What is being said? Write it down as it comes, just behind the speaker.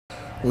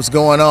What's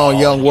going on,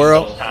 young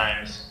world?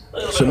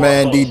 It's your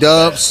man D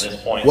Dubs.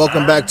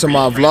 Welcome back to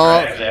my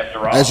vlog.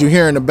 As you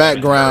hear in the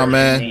background,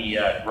 man,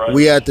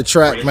 we at the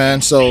track,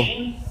 man. So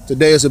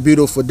today is a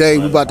beautiful day.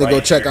 We about to go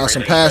check out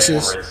some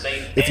passes.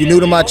 If you're new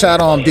to my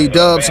channel, I'm D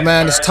Dubs,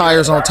 man. It's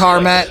Tires on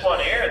Tarmac.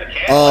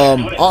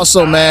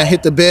 Also, man,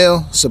 hit the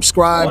bell,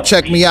 subscribe,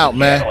 check me out,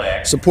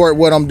 man. Support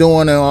what I'm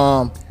doing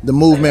and the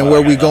movement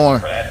where we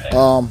going.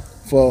 We're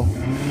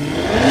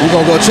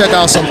gonna go check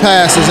out some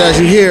passes. As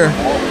you hear,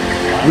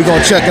 we're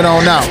gonna check it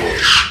on out.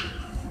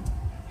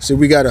 See,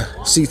 we got a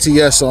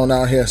CTS on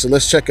out here, so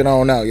let's check it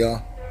on out,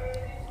 y'all.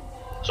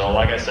 So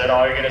like I said,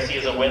 all you're gonna see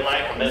is a win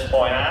line from this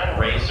point on.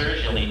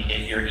 Racers, you'll need to get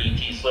your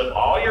ET slip.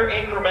 All your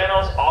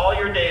incrementals, all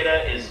your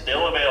data is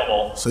still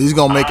available. So he's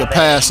gonna make a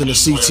pass in the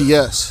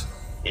CTS.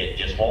 It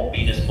just won't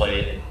be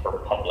displayed for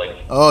public.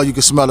 Oh, you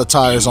can smell the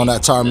tires on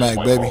that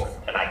tarmac, baby.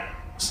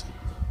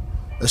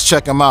 Let's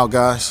check them out,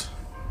 guys.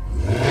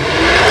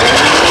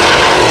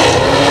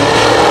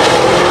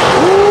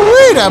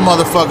 Ooh, that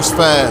motherfucker's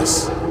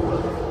fast.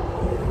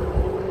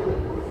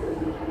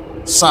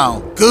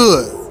 Sound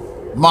good.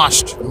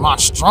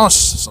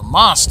 Monstrous. It's a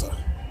monster.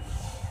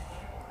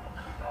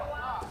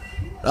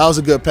 That was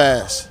a good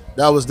pass.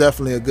 That was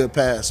definitely a good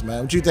pass,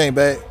 man. What you think,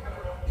 babe?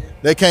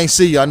 They can't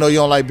see you. I know you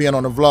don't like being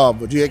on the vlog,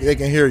 but they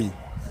can hear you.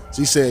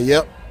 She said,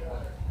 yep.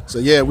 So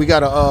yeah, we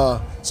got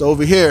a so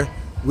over here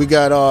we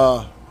got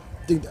I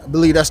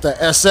believe that's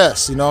the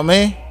SS, you know what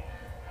I mean?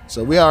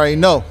 So we already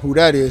know who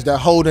that is. That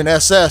Holden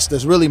SS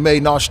that's really made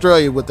in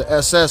Australia with the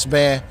SS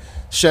band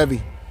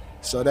Chevy.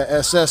 So that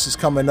SS is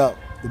coming up.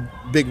 The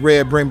big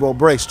red Brembo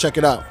brakes. Check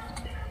it out.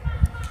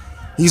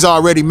 He's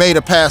already made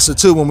a pass or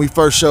two when we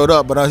first showed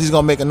up, but he's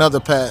gonna make another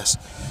pass.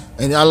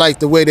 And I like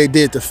the way they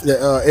did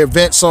the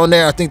events on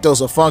there. I think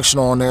those are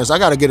functional on there. So I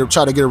gotta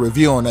try to get a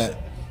review on that.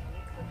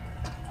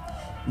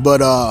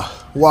 But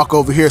walk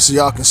over here so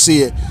y'all can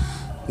see it.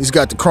 He's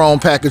got the chrome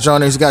package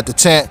on there. He's got the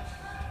tent.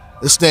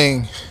 This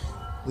thing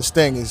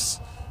is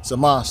a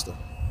monster.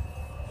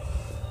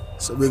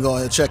 So we're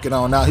going to check it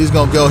on out. He's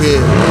gonna go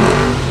ahead.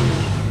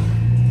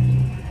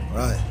 All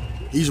right.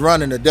 He's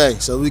running today,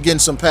 so we're getting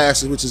some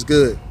passes, which is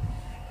good.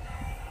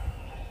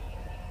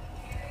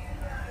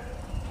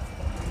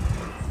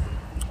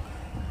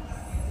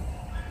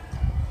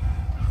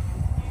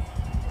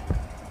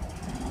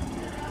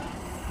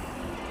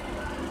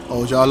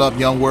 Hold y'all up,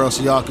 young world,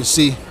 so y'all can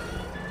see.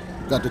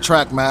 Got the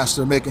track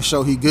master making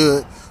sure he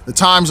good. The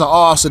times are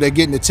off, so they're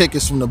getting the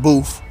tickets from the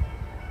booth.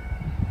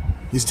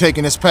 He's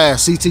taking his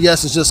pass.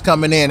 CTS is just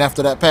coming in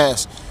after that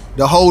pass.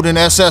 The Holden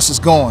SS is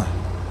going.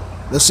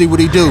 Let's see what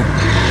he do. Woo!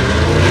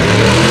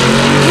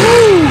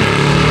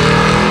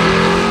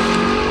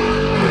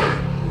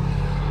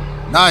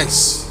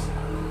 Nice.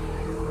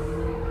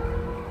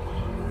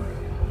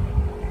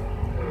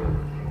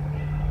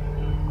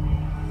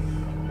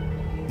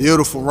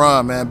 Beautiful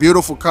run, man.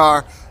 Beautiful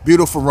car,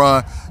 beautiful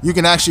run. You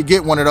can actually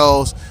get one of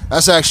those.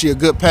 That's actually a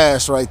good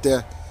pass right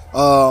there.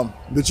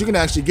 But you can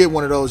actually get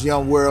one of those,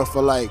 young world,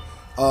 for like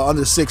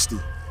under 60.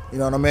 You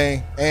know what I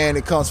mean? And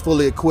it comes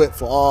fully equipped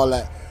for all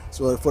that.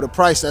 So for the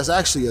price, that's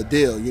actually a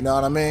deal. You know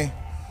what I mean?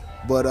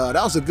 But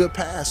that was a good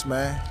pass,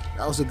 man.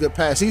 That was a good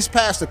pass. He's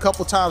passed a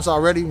couple times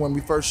already when we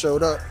first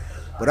showed up.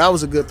 But that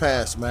was a good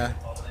pass, man.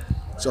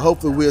 So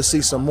hopefully we'll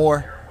see some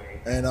more.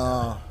 And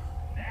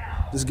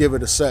just give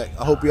it a sec.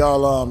 I hope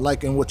y'all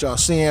liking what y'all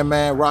seeing,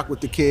 man. Rock with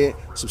the kid.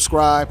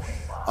 Subscribe.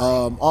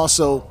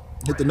 Also,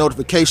 hit the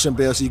notification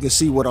bell so you can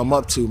see what I'm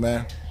up to,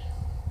 man.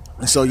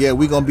 And so, yeah,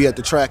 we're going to be at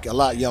the track a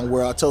lot, young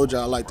world. I told you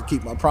I like to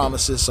keep my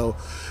promises. So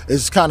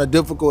it's kind of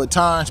difficult at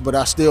times, but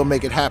I still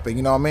make it happen.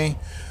 You know what I mean?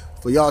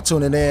 For y'all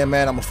tuning in,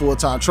 man, I'm a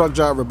full-time truck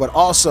driver, but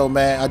also,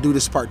 man, I do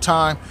this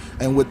part-time,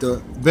 and with the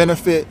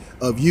benefit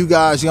of you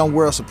guys, young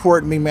world,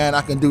 supporting me, man,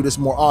 I can do this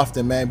more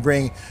often, man,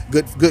 bring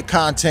good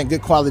content,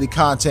 good quality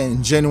content,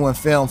 and genuine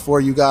film for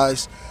you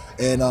guys,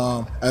 and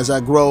as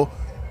I grow,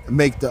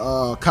 make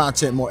the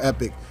content more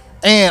epic,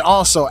 and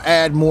also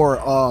add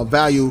more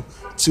value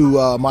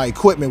to my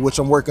equipment, which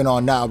I'm working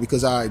on now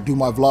because I do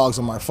my vlogs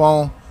on my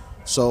phone.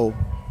 So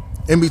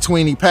in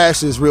between the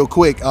passes, real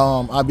quick,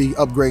 I'll be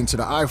upgrading to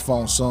the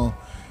iPhone soon.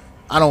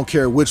 I don't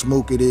care which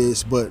MOOC it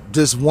is, but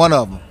just one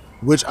of them.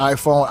 Which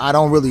iPhone, I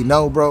don't really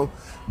know, bro.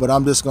 But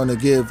I'm just gonna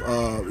give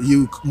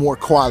you more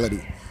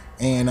quality.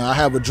 And I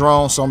have a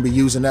drone, so I'm gonna be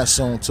using that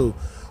soon too.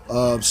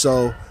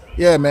 So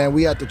yeah, man,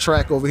 we at the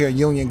track over here in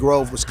Union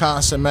Grove,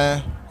 Wisconsin,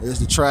 man. There's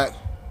the track.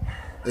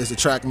 There's the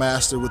track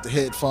master with the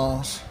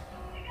headphones.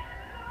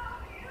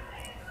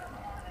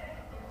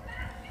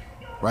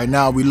 Right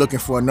now, we're looking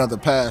for another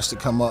pass to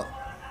come up.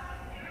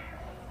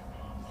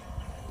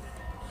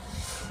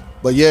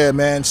 But yeah,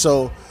 man,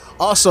 so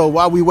also,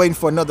 while we waiting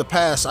for another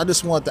pass, I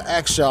just wanted to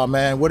ask y'all,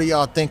 man, what do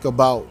y'all think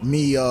about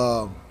me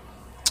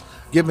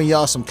giving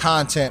y'all some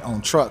content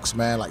on trucks,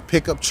 man, like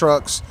pickup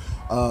trucks,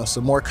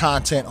 some more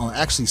content on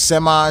actually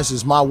semis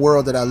is my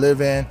world that I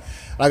live in.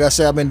 Like I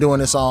said, I've been doing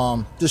this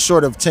just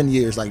short of 10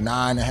 years, like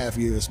 9.5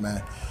 years,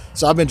 man.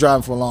 So I've been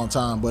driving for a long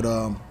time, but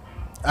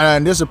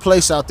and there's a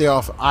place out there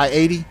off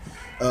I-80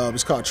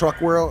 It's called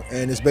Truck World,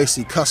 and it's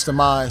basically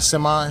customized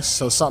semis,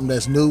 so something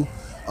that's new.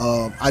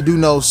 I do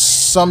know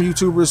some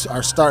YouTubers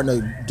are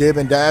starting to dib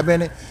and dab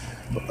in it.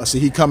 I see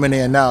he coming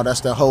in now.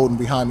 That's that Holden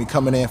behind me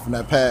coming in from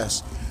that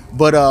pass.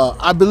 But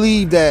I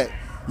believe that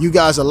you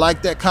guys will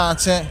like that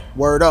content.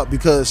 Word up,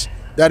 because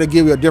that'll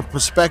give you a different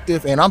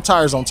perspective. And I'm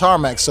tires on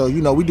tarmac, so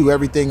you know we do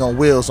everything on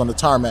wheels on the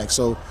tarmac.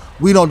 So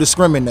we don't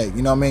discriminate.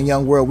 You know what I mean?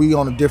 Young World, we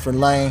on a different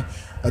lane,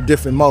 a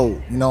different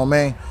mode. You know what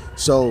I mean?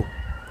 So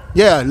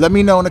yeah, let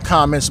me know in the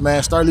comments,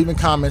 man. Start leaving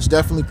comments.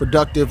 Definitely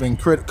productive, and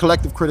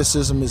collective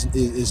criticism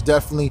is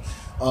definitely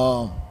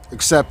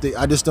accepted.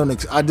 I just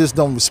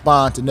don't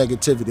respond to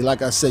negativity.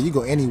 Like I said, you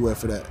go anywhere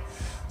for that.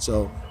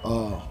 So,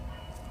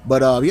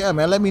 yeah,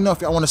 man. Let me know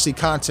if y'all want to see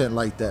content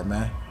like that,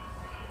 man.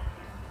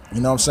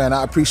 You know what I'm saying?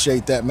 I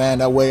appreciate that, man.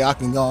 That way I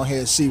can go ahead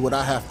and see what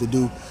I have to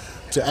do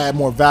to add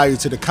more value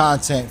to the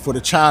content for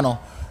the channel,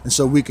 and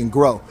so we can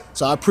grow.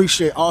 So I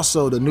appreciate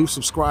also the new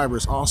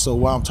subscribers also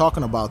while I'm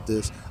talking about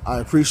this. I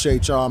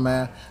appreciate y'all,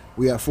 man.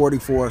 We have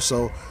 44,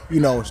 so you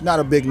know it's not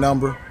a big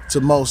number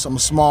to most. I'm a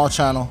small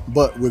channel,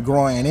 but we're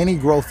growing, and any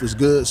growth is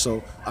good.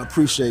 So I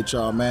appreciate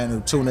y'all, man,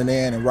 and tuning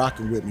in and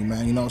rocking with me,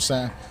 man. You know what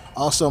I'm saying?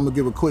 Also, I'm gonna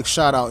give a quick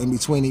shout out in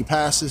between these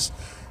passes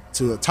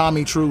to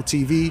Tommy True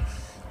TV.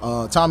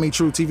 Tommy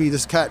True TV,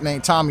 this cat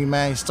named Tommy,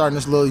 man. He's starting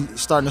this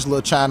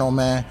little channel,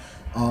 man.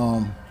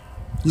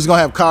 He's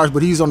gonna have cars,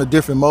 but he's on a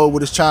different mode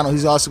with his channel.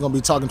 He's also gonna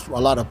be talking a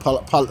lot of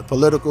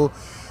political,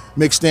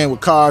 mixed in with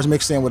cars,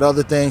 mixed in with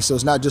other things. So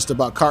it's not just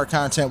about car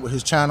content with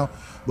his channel.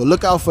 But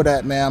look out for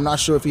that, man. I'm not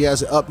sure if he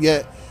has it up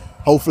yet.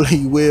 Hopefully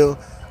he will,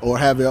 or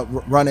have it up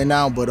running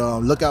now. But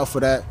look out for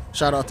that.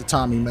 Shout out to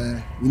Tommy,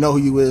 man. You know who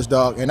you is,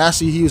 dog. And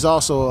actually, he was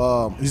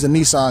also he's a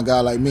Nissan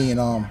guy like me,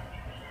 and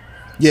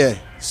yeah.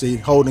 See,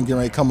 Holden getting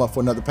ready to come up for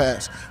another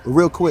pass. But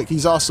real quick,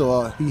 he's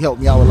also he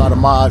helped me out with a lot of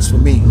mods for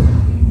me.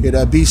 Hear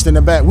that beast in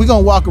the back. We're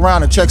gonna walk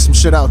around and check some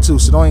shit out too,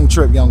 so don't even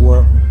trip, Young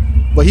World.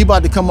 But he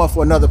about to come up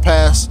for another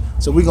pass,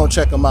 so we're gonna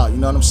check him out, you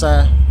know what I'm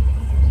saying?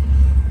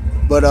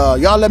 But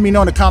y'all let me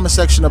know in the comment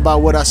section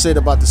about what I said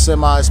about the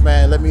semis,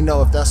 man. Let me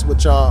know if that's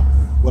what y'all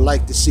would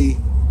like to see,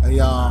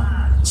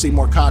 and see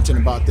more content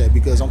about that,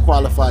 because I'm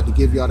qualified to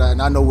give y'all that,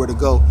 and I know where to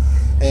go.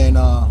 And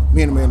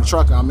me and the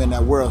trucker, I'm in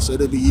that world, so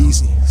it'll be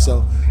easy.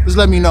 So just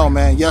let me know,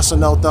 man. Yes or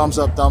no, thumbs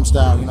up, thumbs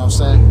down, you know what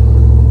I'm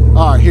saying?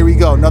 All right, here we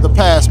go. Another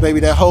pass, baby.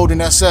 That Holden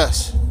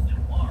SS.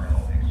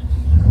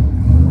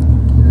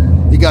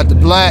 He got the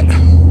black.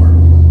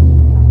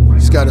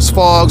 He's got his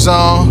fogs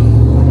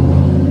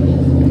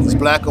on. It's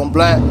black on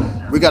black.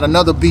 We got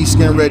another beast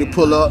getting ready to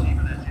pull up.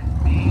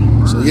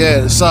 So yeah,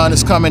 the sun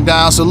is coming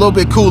down. So a little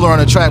bit cooler on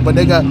the track, but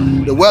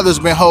the weather's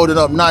been holding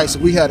up nice.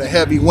 We had a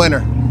heavy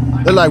winter.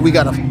 Look like we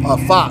got a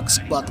fox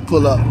about to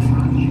pull up.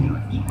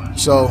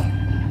 So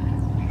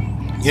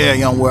yeah,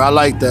 Young World, I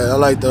like that. I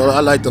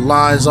like the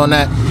lines on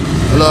that.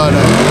 I love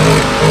that.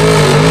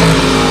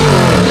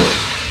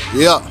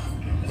 Yeah,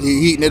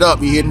 he heating it up.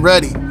 He getting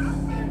ready.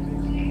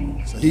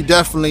 So he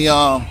definitely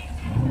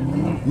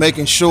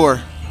making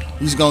sure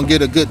he's gonna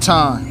get a good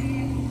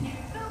time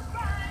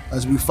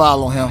as we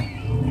follow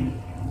him.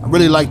 I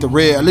really like the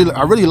red.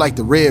 I really like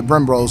the red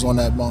Brembros on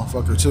that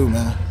motherfucker too,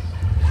 man.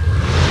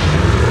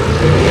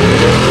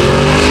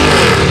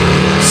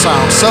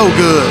 Sounds so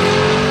good.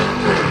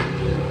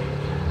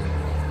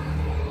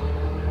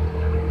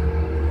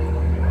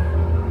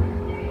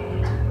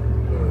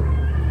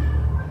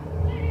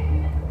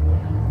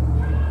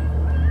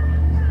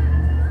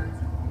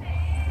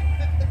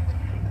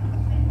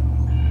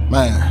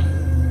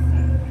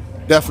 Man,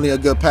 definitely a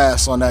good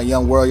pass on that,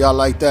 Young World. Y'all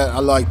like that? I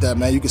like that,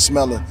 man. You can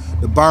smell the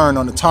burn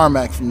on the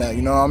tarmac from that,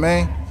 you know what I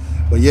mean?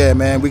 But yeah,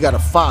 man, we got a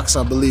fox,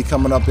 I believe,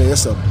 coming up there.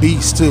 It's a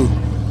beast too.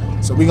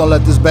 So we gonna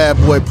let this bad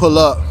boy pull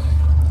up.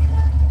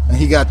 And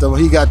he got the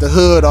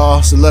hood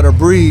off, so let her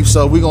breathe.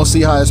 So we gonna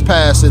see how his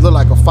pass. It look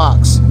like a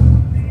fox.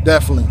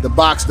 Definitely. The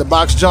box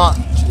jaunt.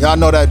 Y'all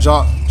know that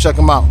jaunt. Check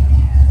him out.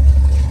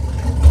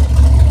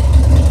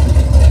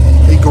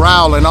 He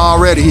growling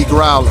already, he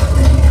growling.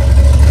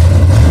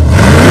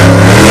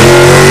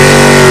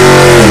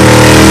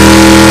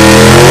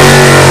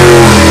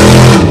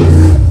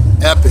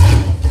 Epic.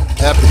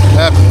 Epic,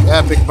 epic,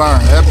 epic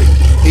burn, epic.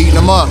 Heating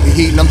them up, he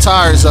heating them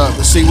tires up.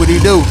 Let's see what he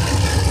do.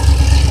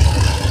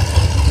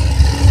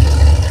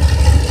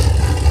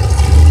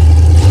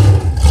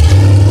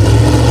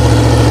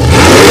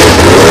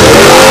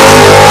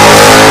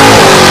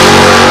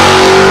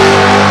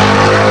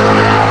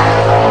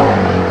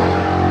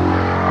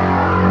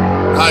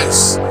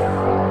 Nice.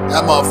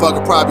 That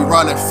motherfucker probably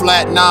running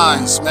flat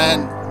 9s,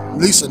 man. At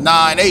least a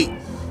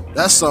 9.8.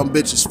 That some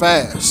bitch is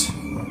fast.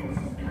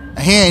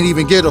 He ain't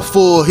even get a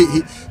full.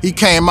 He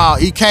came out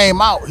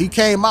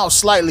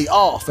slightly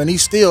off, and he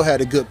still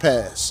had a good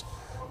pass.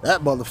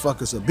 That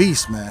motherfucker's a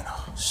beast, man.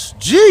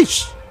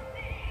 Jeez.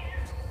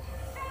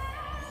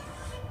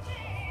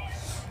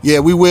 Yeah,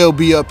 we will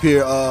be up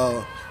here.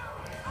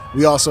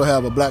 We also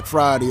have a Black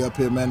Friday up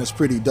here, man. It's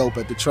pretty dope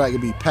at the track.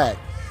 It'll be packed,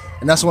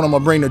 and that's when I'm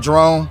gonna bring the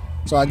drone,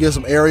 so I get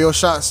some aerial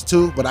shots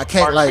too. But I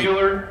can't Mark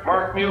Bueller,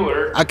 Mark Mark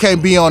Mueller. I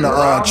can't be on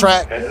the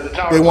track.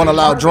 They won't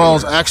allow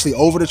drones actually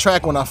over the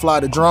track when I fly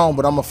the drone,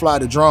 but I'm gonna fly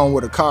the drone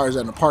where the car is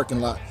in the parking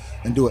lot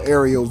and do an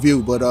aerial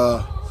view. But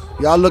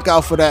y'all look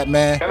out for that,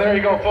 man. And there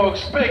you go,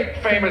 folks. Big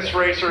famous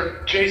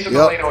racer, Jason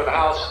Molino in the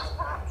house.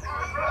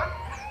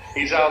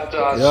 He's out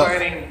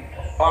signing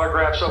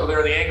autographs over there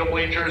in the angle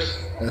bleachers.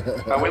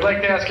 We'd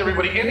like to ask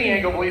everybody in the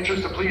angle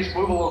bleachers to please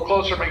move a little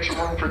closer, make some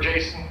room for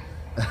Jason.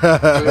 So he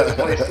has a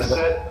place to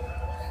sit.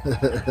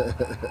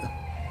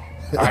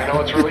 I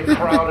know it's really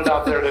crowded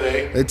out there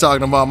today. They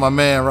talking about my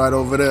man right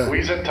over there.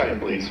 Squeeze in tight,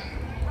 please.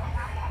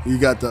 He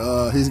got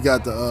the he's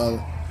got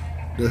the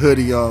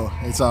hoodie on.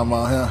 They talking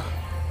about him.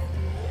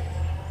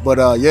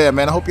 But yeah,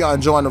 man, I hope y'all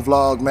enjoying the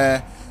vlog,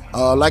 man.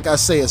 Like I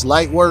say, it's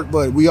light work,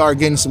 but we are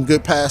getting some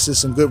good passes,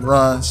 some good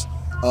runs.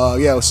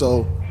 Yeah,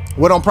 so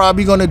what I'm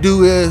probably gonna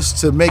do is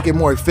to make it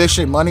more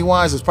efficient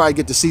money-wise is probably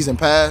get the season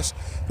pass,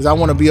 because I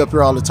want to be up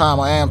here all the time.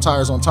 I am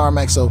Tires on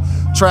Tarmac, so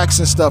tracks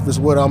and stuff is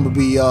what I'm gonna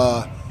be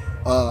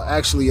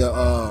actually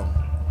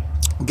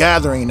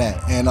gathering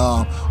that. And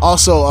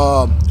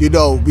also, you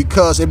know,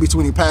 because in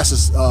between the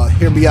passes,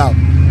 hear me out.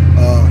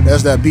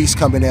 There's that beast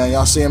coming in.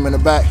 Y'all see him in the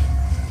back.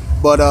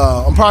 But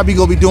I'm probably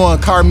gonna be doing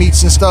car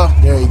meets and stuff.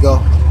 There you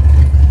go.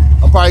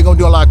 I'm probably gonna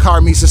do a lot of car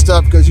meets and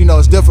stuff because, you know,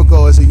 it's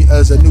difficult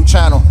as a new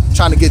channel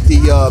trying to get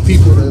the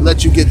people to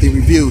let you get the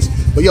reviews.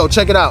 But yo,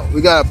 check it out.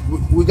 We got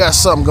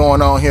something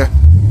going on here.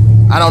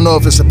 I don't know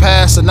if it's a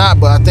pass or not,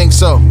 but I think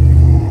so.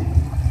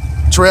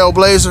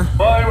 Trailblazer.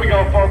 Well, here we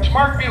go, folks.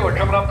 Mark Mueller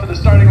coming up to the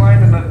starting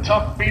line in a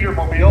tough beater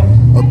mobile.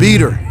 A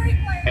beater.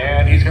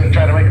 And he's going to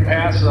try to make a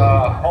pass.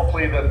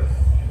 Hopefully the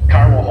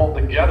car will hold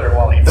together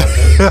while he does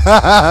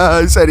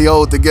this. He said he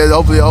hold together.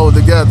 Hopefully it hold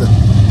together.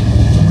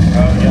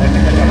 Yeah, I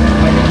think I got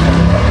the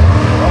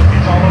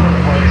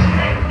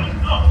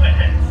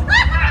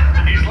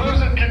He's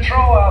losing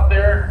control out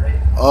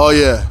there. Oh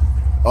yeah.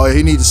 Oh yeah,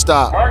 he needs to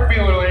stop. Mark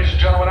Mueller, ladies and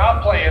gentlemen,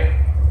 out playing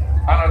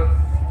on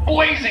a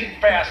blazing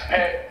fast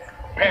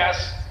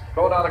pass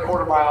going down a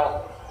quarter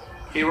mile.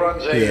 He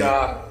runs a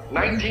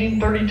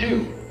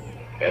 1932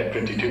 at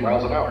 52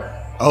 miles an hour.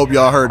 I hope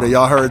y'all heard that.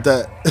 Y'all heard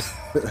that.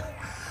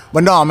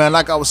 But no, man,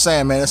 like I was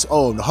saying, man, it's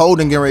the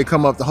Holden getting ready to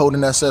come up, the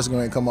Holden SS getting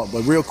ready to come up.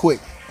 But real quick,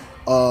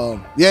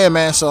 yeah,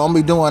 man, so I'm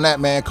gonna be doing that,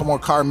 man. Come on,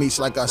 car meets,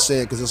 like I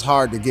said, because it's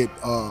hard to get,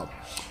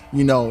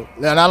 you know,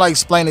 and I like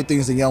explaining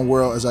things in Young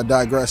World as I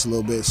digress a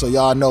little bit, so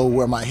y'all know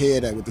where my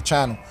head at with the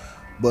channel.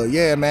 But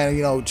yeah, man,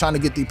 you know, trying to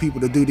get these people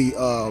to do the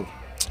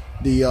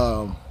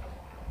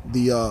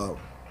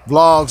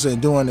vlogs and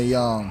doing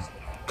the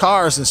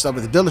cars and stuff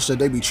at the dealership.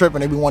 They be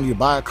tripping. They be wanting you to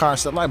buy a car and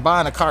stuff. Like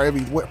buying a car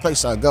every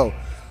place I go.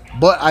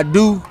 But I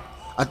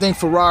think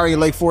Ferrari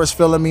and Lake Forest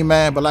feeling me,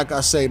 man. But like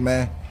I say,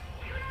 man,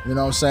 you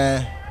know what I'm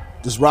saying?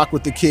 Just rock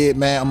with the kid,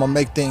 man. I'm gonna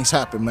make things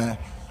happen, man.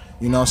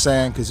 You know what I'm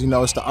saying? Because, you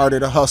know, it's the art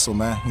of the hustle,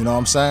 man. You know what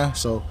I'm saying?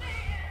 So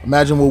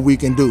imagine what we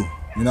can do.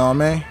 You know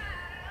what I mean?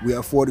 We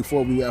have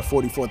 44, we have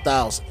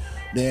 44,000.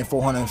 Then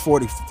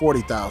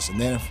 40,000.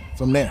 Then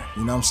from there,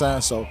 you know what I'm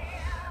saying? So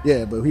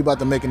yeah, but we about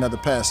to make another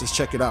pass. Let's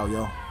check it out,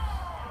 yo.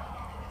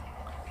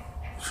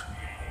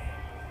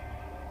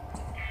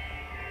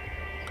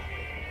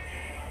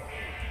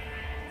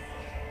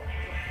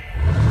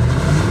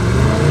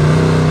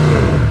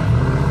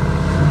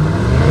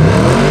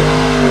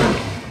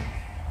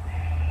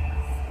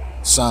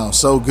 Sounds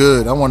so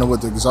good. I wonder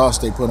what the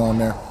exhaust they put on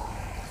there.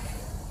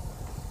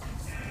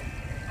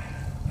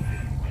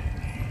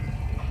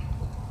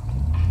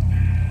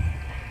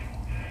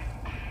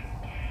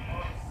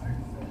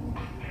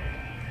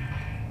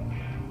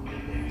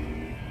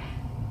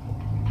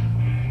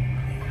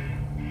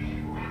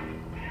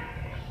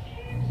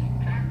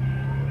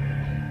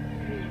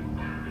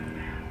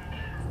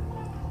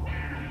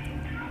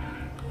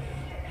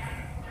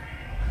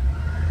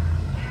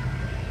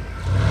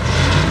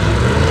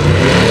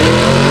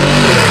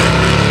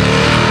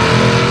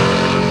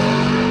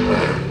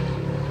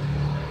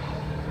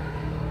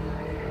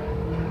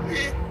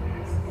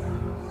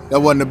 That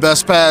wasn't the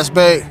best pass,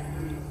 babe.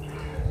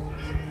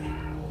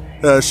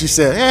 She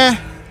said, eh.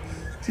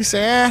 She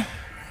said,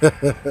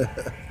 eh.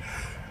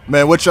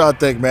 Man, what y'all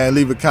think, man?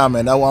 Leave a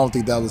comment. I don't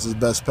think that was his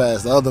best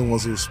pass. The other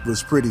ones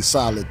was pretty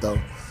solid,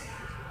 though.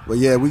 But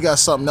yeah, we got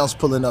something else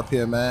pulling up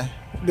here, man.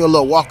 Do a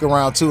little walk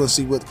around, too, and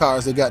see what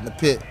cars they got in the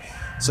pit.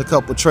 It's a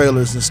couple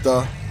trailers and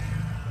stuff.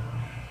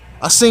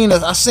 I seen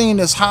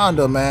this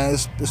Honda, man.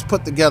 It's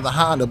put together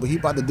Honda, but he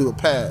about to do a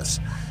pass.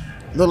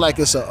 Look like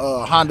it's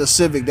a Honda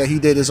Civic that he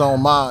did his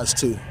own mods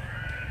to.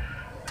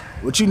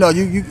 But you know,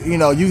 you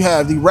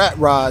have the rat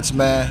rods,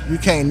 man. You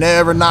can't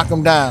never knock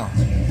them down.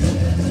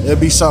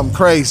 It'd be something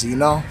crazy, you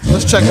know.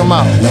 Let's check them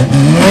out.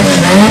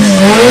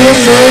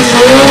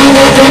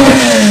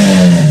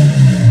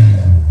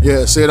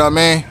 Yeah, see what I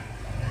mean?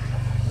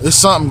 There's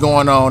something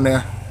going on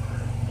there.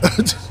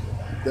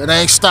 That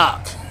ain't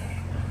stock.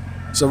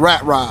 It's a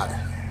rat rod.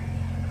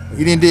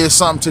 He done did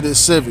something to this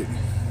Civic.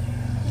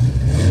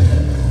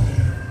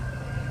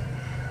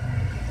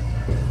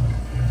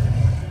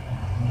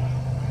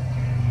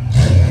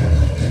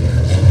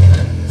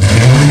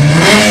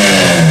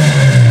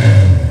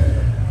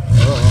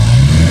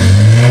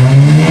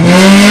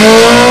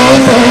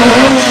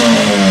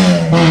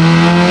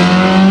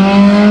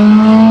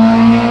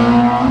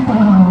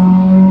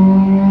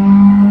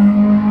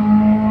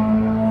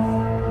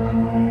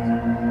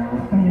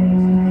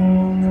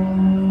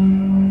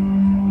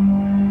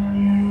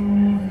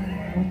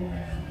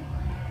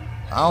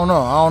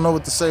 know. I don't know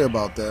what to say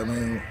about that. I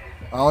mean,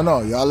 I don't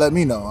know. Y'all let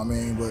me know. I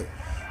mean, but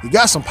he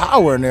got some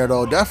power in there,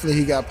 though. Definitely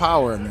he got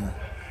power in there.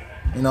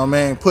 You know what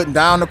I mean? Putting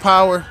down the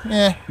power,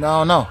 I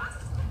don't know.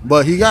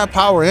 But he got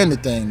power in the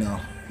thing, though.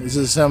 It's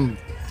just him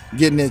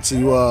getting it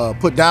to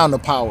put down the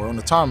power on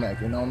the tarmac,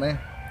 you know what I mean?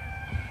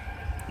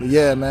 But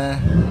yeah,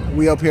 man,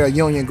 we up here at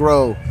Union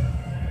Grove.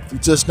 If you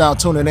just now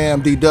tuning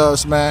in, D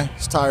Dubs, man.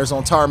 It's Tires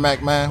on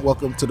Tarmac, man.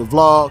 Welcome to the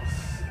vlog.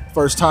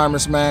 First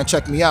timers, man,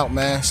 check me out,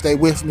 man. Stay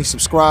with me,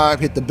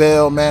 subscribe, hit the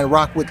bell, man.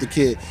 Rock with the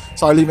kid.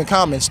 Start leaving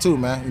comments too,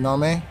 man. You know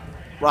what I mean?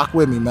 Rock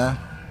with me, man.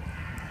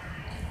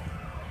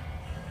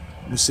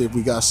 Let me see if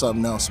we got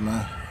something else,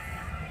 man.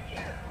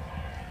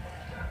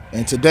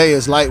 And today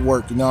is light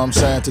work, you know what I'm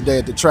saying? Today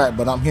at the track,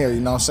 but I'm here,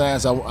 you know what I'm saying?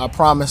 So I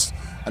promise,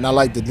 and I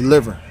like to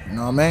deliver, you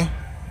know what I mean?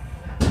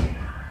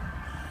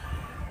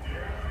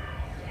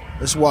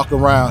 Let's walk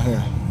around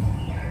here.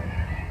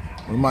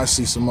 We might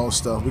see some more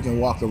stuff. We can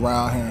walk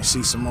around here and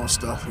see some more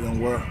stuff. Don't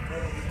worry.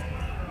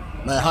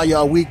 Man, how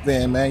y'all week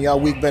been, man? Y'all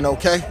week been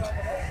okay?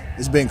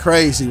 It's been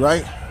crazy,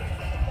 right?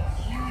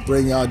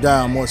 Bring y'all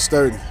down more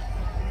sturdy.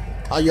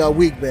 How y'all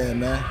week been,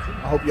 man?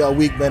 I hope y'all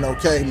week been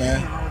okay,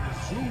 man.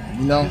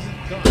 You know,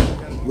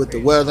 with the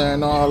weather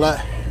and all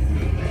that.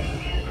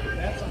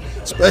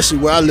 Especially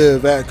where I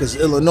live at, because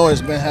Illinois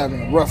has been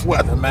having rough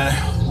weather,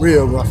 man.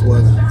 Real rough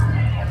weather.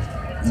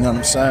 You know what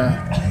I'm saying?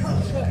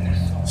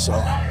 So,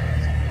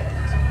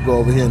 go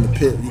over here in the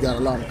pit. You got a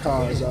lot of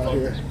cars out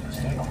here.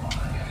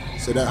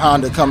 So that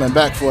Honda coming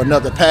back for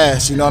another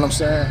pass, you know what I'm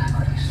saying?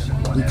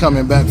 We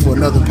coming back for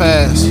another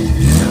pass.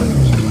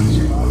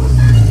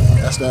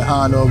 That's that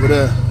Honda over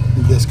there.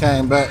 He just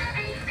came back.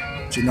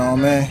 But you know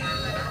what I mean?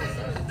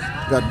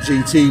 Got the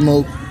GT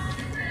mode.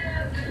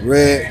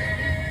 Red.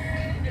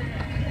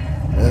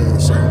 Yeah,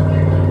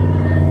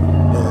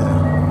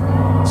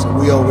 so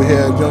we over here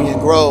at Union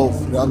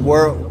Grove, Young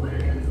World.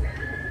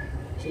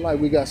 Seems like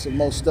we got some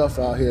more stuff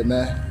out here,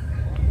 man.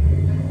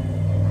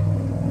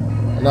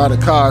 A lot of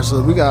cars,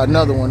 so we got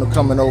another one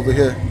coming over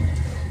here.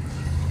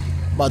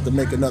 About to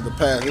make another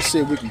pass. Let's see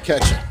if we can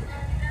catch him.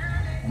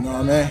 You know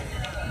what I mean?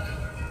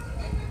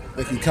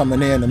 Think he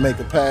coming in to make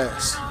a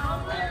pass.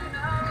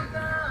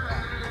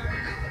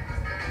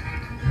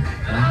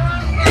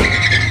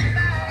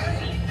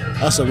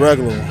 That's a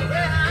regular one.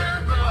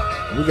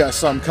 We got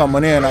something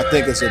coming in. I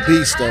think it's a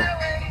beast, though.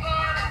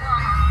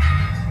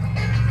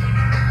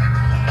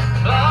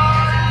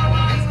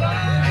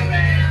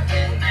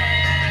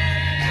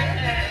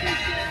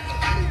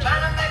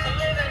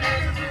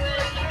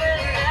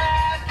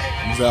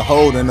 There's a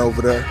Holden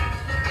over there.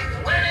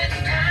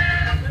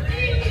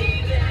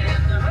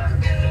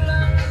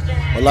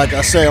 But like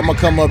I say, I'm gonna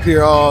come up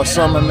here all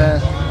summer, man.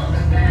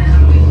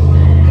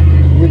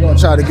 We're gonna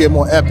try to get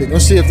more epic.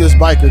 Let's see if this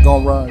biker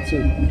gonna run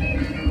too.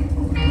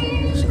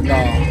 No.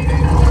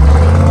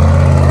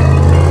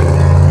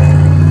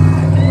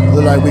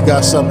 Look like we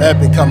got something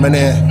epic coming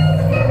in.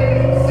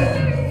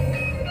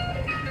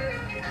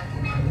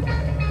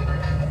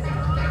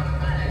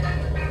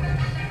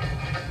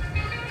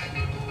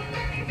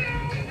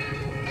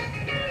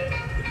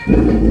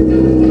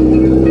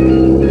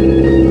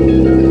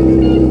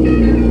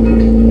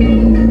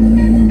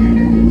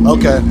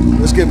 Okay,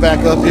 let's get back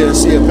up here and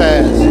see a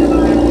pass.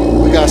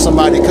 We got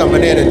somebody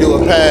coming in to do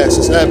a pass.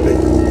 It's epic.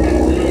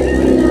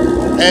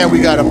 And we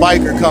got a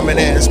biker coming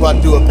in that's about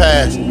to do a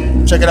pass.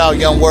 Check it out,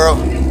 Young World.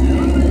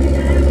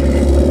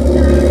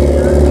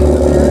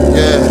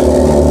 Yeah.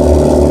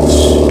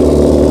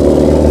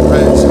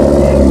 Crazy.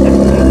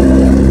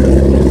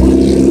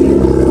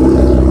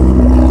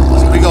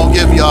 So we gonna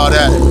give y'all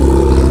that.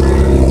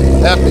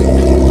 Epic.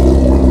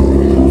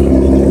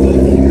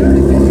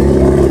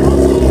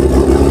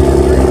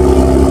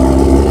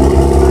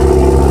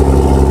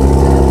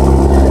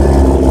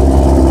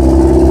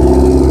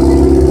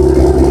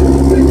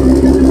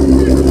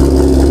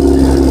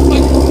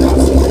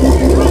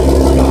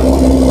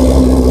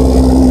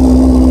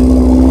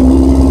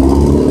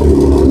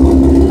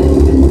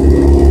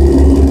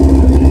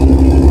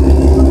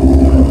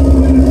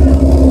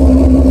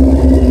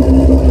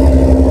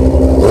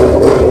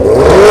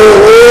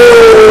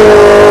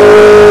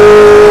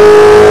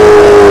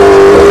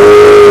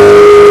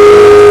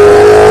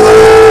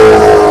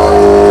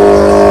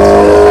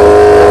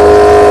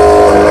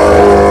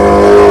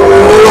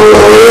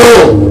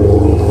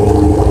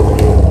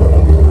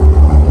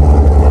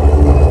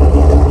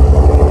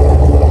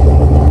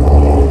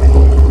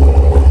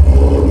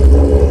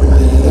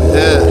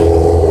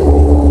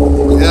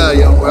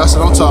 That's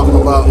what I'm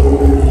talking about.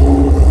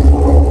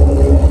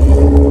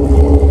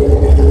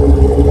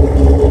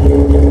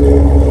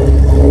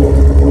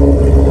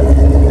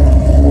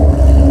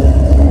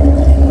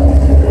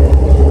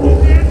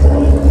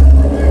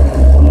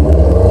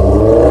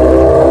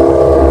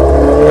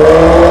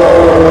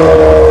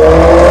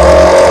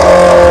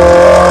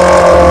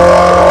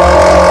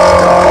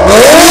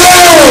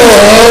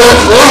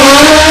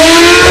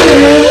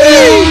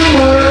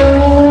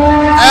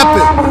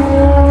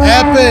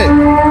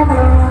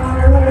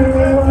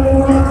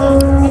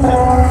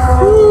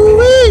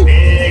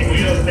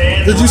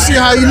 Did you see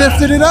how he lifted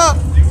lifted it up.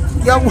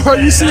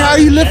 You see how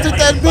he lifted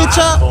that bitch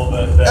up?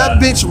 That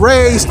bitch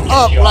raised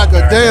up like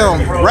a damn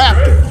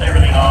raptor. Got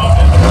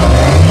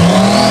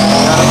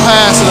a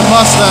pass to the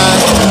Mustang.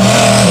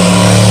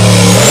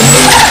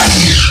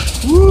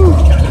 Woo.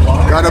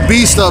 Got a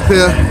beast up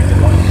here.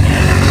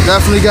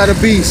 Definitely got a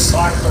beast.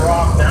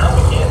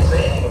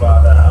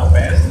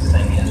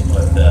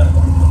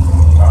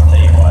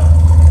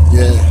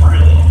 Yeah.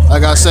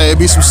 Like I say, it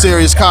be some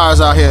serious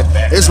cars out here.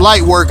 It's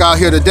light work out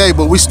here today,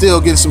 but we still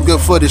getting some good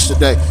footage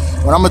today.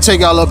 When I'm gonna take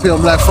y'all up here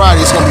on Black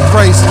Friday, it's gonna be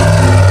crazy.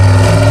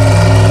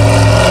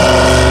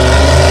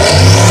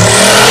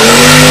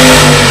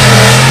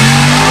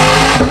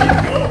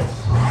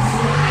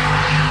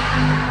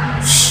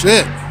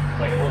 Shit.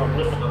 Like a little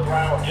flip of the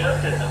throttle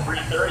just at the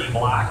 330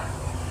 block.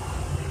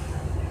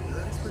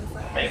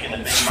 Making the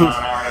big mile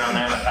an hour down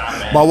there in the top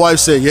end. My wife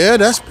said, "Yeah,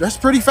 that's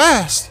pretty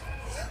fast."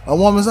 A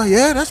woman's like,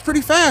 "Yeah, that's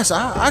pretty fast."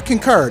 I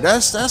concur.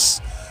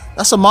 That's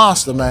a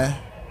monster, man.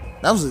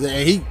 That was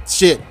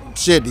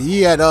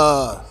he had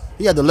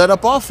to let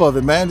up off of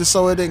it, man, just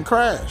so it didn't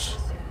crash.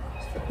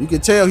 You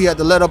could tell he had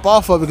to let up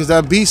off of it because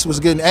that beast was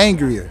getting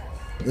angrier.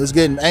 It was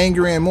getting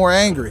angrier and more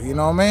angry. You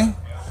know what I mean?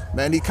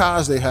 Man, these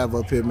cars they have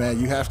up here, man,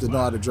 you have to know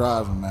how to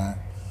drive them, man.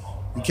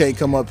 You can't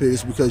come up here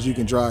just because you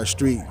can drive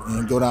street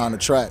and go down the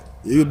track.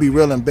 It would be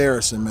real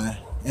embarrassing, man.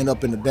 End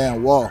up in the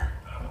damn wall.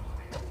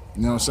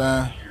 You know what I'm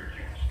saying?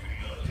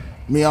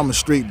 Me, I'm a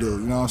street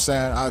dude, you know what I'm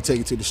saying? I'll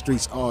take it to the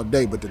streets all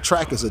day, but the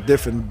track is a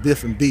different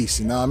beast,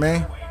 you know what I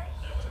mean?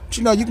 But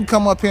you know, you can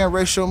come up here and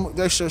race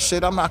your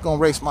shit. I'm not gonna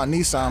race my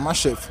Nissan, my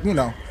shit, you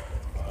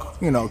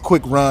know,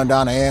 quick run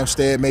down to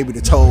Amstead, maybe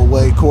the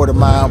tollway, quarter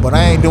mile, but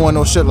I ain't doing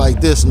no shit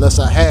like this unless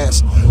I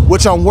has,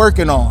 which I'm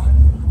working on.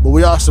 But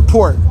we all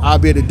support, I'll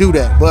be able to do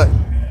that, but,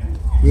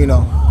 you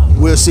know,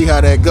 we'll see how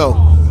that go.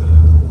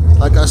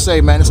 Like I say,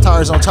 man, it's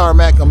Tires on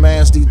Tarmac, I'm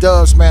Mans D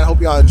Dubs, man. Hope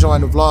y'all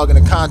enjoying the vlog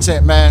and the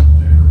content, man.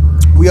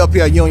 We up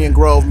here at Union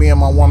Grove, me and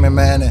my woman,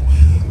 man, and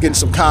getting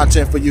some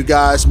content for you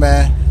guys,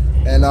 man.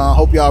 And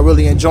hope y'all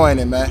really enjoying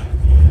it, man.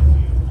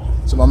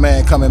 So my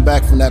man coming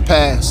back from that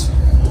pass.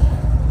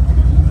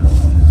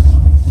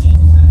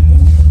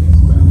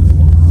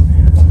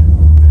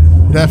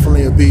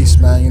 Definitely a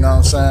beast, man, you know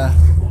what I'm saying?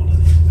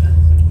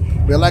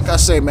 But like I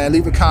say, man,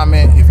 leave a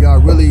comment if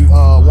y'all really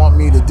want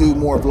me to do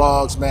more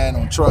vlogs, man,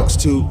 on trucks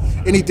too.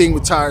 Anything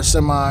with tires,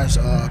 semis,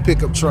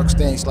 pickup trucks,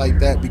 things like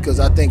that, because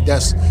I think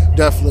that's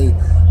definitely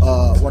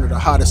one of the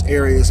hottest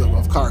areas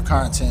of car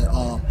content.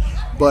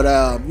 But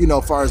you know,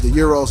 as far as the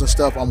Euros and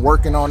stuff, I'm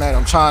working on that.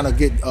 I'm trying to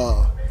get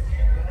a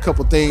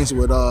couple things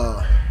with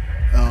a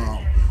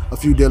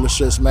few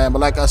dealerships, man. But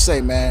like I say,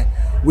 man,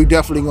 we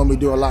definitely gonna be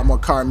doing a lot more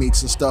car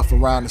meets and stuff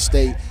around the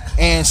state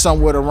and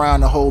somewhere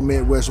around the whole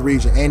Midwest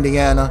region.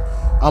 Indiana,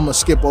 I'm gonna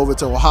skip over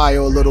to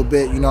Ohio a little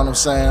bit, you know what I'm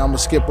saying? I'm gonna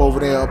skip over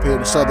there up here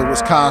to southern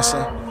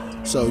Wisconsin.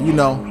 So, you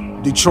know,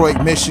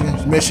 Detroit,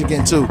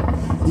 Michigan too.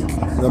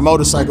 The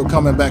motorcycle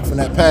coming back from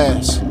that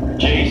pass.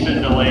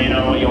 Jason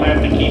Delano, you'll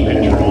have to keep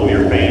control of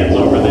your fans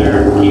over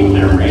there. Keep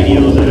their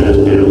radios at a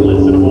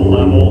listenable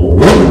level.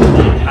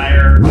 The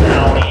entire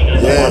county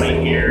doesn't want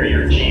to hear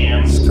your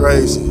jams. It's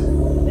crazy.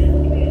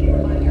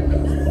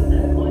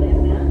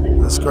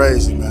 That's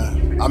crazy,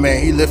 man. I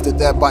mean, he lifted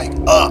that bike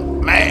up,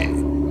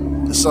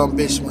 man. The some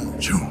bitch went.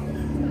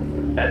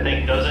 That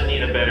thing doesn't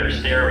need a better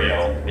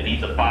stereo. It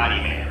needs a body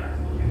man.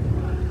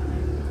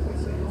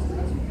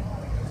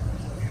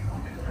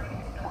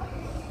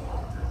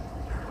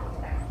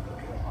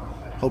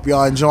 Hope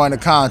y'all enjoying the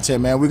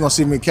content, man. We're gonna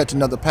see if we can catch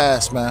another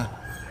pass, man.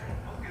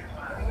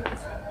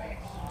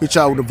 Hit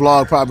y'all with the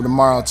vlog probably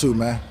tomorrow too,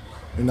 man.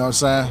 You know what I'm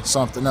saying?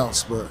 Something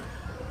else, but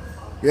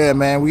yeah,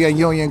 man, we at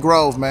Union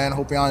Grove, man.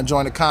 Hope y'all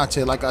enjoying the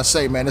content. Like I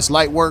say, man, it's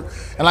light work.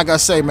 And like I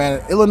say,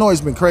 man, Illinois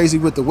has been crazy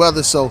with the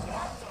weather, so,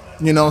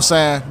 you know what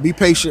I'm saying? Be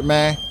patient,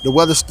 man. The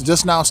weather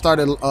just now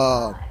started,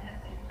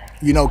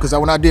 you know, because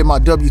when I did my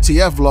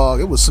WTF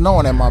vlog, it was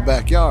snowing in my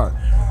backyard.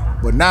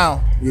 But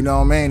now, you know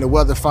what I mean, the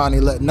weather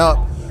finally letting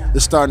up.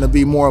 It's starting to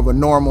be more of a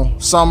normal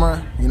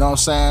summer, you know what I'm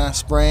saying?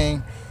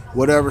 Spring,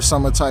 whatever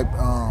summer type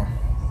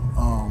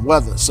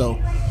weather. So,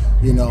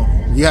 you know,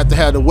 you have to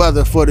have the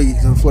weather for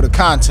the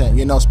content,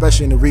 you know,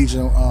 especially in the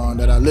region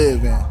that I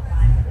live in.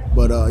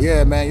 But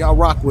yeah, man, y'all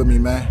rock with me,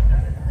 man.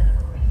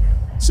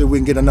 See if we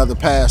can get another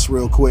pass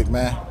real quick,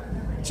 man.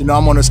 But, you know,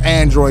 I'm on this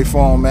Android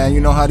phone, man.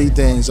 You know how these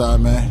things are,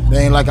 man.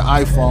 They ain't like an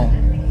iPhone.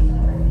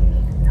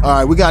 All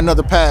right, we got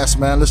another pass,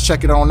 man. Let's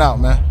check it on out,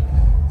 man.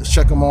 Let's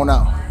check them on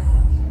out.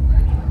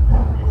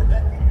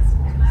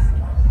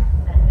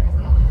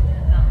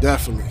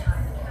 Definitely.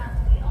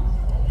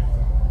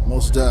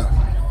 Most definitely.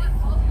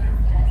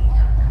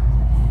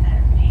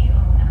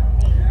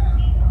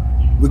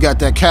 We got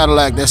that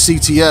Cadillac, that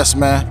CTS,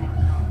 man.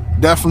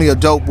 Definitely a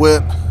dope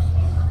whip.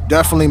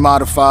 Definitely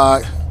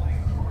modified.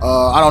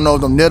 I don't know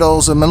if them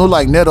Nittos, I mean, look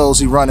like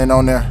Nittos he running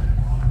on there.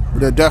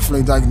 But they're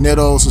definitely like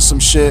Nittos or some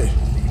shit.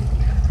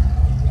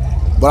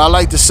 But I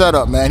like the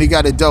setup, man. He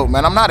got it dope,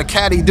 man. I'm not a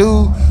caddy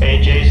dude.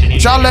 Hey, Jason,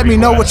 but y'all let me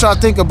know what y'all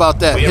think about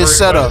that, his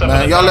setup,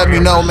 man. Y'all let me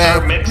know,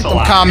 man. Put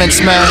them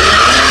comments, man.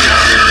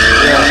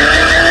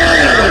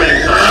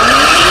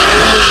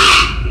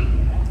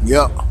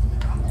 Yep.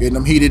 Getting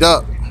them heated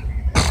up.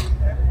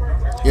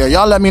 Yeah,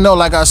 y'all let me know,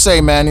 like I say,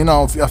 man, you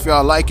know, if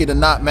y'all like it or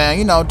not, man,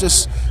 you know,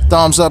 just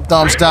thumbs up,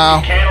 thumbs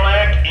down.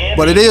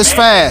 But it is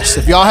fast.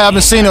 If y'all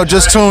haven't seen it or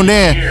just tuned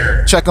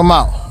in, check them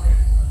out.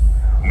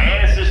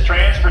 Manasys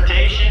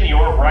Transportation,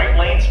 your right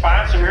lane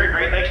sponsor here at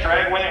Great Lakes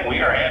Dragway. We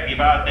are happy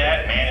about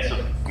that.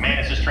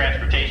 Manasys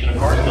Transportation, of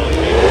course.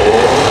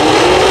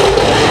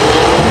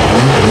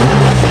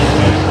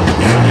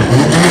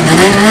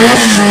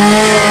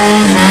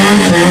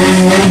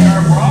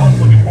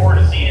 Looking forward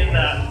to seeing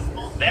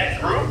that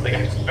group. They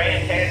got some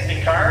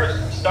fantastic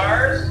cars,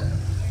 stars.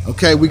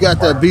 Okay, we got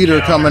that beater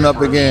coming up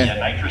again.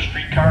 Nitro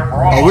Streetcar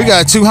Brawl. Oh, we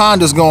got 2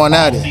 Hondas going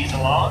at it. Season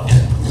long.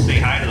 Say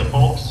hi to the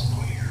folks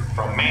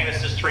from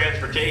Manasys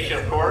Transportation,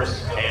 of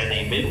course, and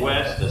the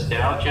Midwest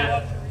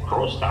Nostalgia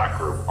Pro Stock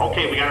Group.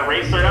 Okay, we got a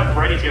race set up.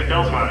 Freddie's going to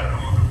tell us about it.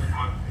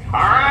 All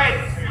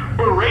right,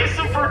 we're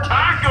racing for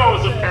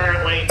tacos,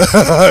 apparently.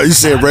 You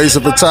said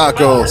racing for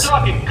tacos. We're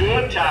talking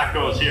good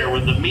tacos here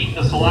with the meat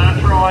and the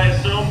cilantro, I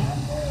assume.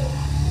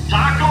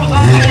 Tacos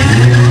on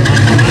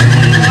the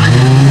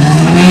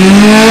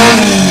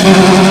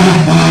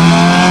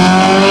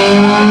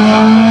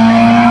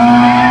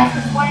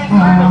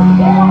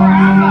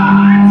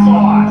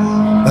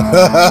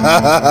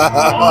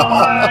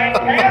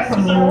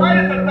passes it right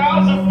at the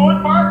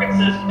 1,000-foot mark and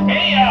says,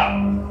 "Pay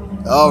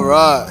up." All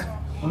right.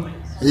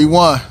 He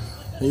won.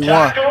 He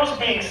won. Tacos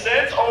being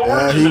sent over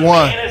Yeah, to he the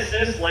won.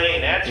 Manasys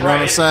lane. That's You know what right,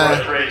 I'm it's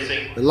saying? brush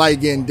racing. The light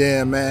getting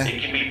dim, man.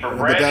 It can be for But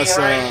bragging that's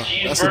rights,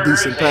 a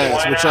decent cheeseburgers,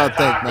 pass. and What why y'all not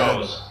think, man?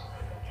 tacos?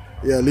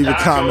 Yeah, leave a Tacos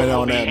comment will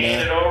on be that,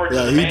 handed man. over to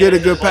Yeah, the he did a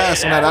good Manasys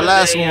pass on lane. that. That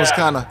last a, one was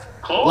kind of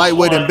close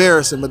lightweight one,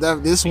 embarrassing, but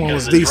this one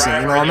was because the decent.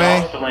 You know driver what I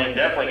in mean? the lane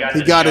definitely got He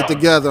the got it jump.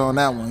 together on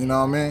that one. You know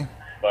what I mean?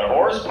 But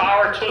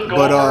horsepower took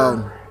But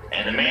over.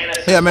 And the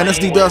Manasys yeah, man,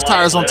 that's lane D-Dubs was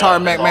Tires on lit up.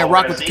 Tarmac, That's man. all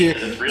Rock we're with the gonna see,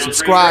 kid. 'cause it's real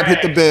Subscribe, free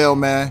hit the drag. bell,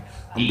 man.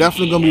 I'm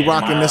definitely gonna be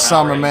rocking this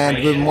summer, man.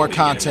 Giving more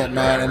content,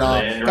 man. And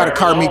got a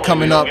car meet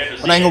coming up,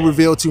 but I ain't gonna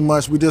reveal too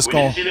much. We just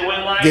gonna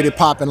get it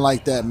popping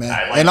like that, man.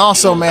 And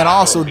also, man, I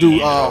also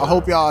do. I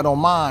hope y'all don't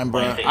mind,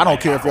 bro. I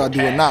don't care if y'all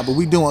do or not, but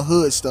we doing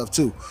hood stuff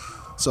too.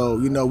 So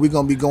you know, we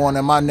gonna be going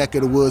in my neck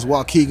of the woods,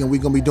 Waukegan. We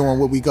gonna be doing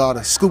what we call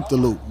a scoop the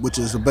loop, which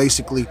is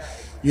basically,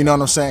 you know what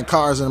I'm saying,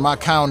 cars in my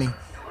county,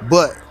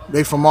 but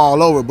they from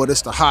all over, but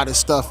it's the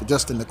hottest stuff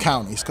just in the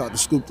county. It's called the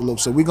Scoop the Loop.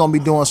 So we're gonna be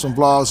doing some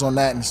vlogs on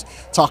that and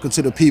talking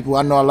to the people.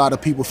 I know a lot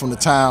of people from the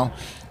town.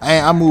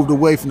 I moved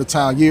away from the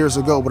town years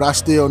ago, but I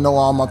still know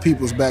all my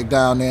peoples back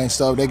down there and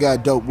stuff. They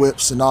got dope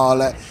whips and all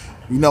that,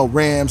 you know,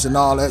 Rams and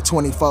all that,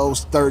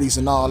 24s, 30s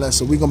and all that.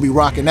 So we're gonna be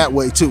rocking that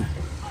way too.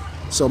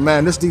 So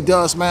man, this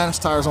D-Dubs, man. It's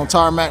Tires on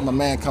Tarmac. My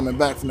man coming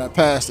back from that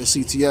pass at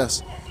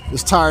CTS.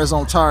 This Tires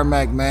on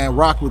Tarmac, man.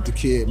 Rock with the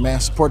kid,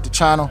 man. Support the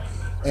channel.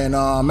 And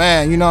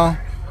man, you know,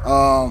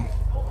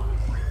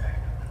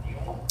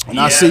 and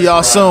I'll see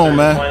y'all soon,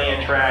 man. All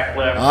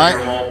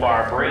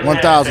right,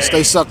 1,000.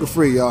 Stay sucker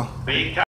free, y'all.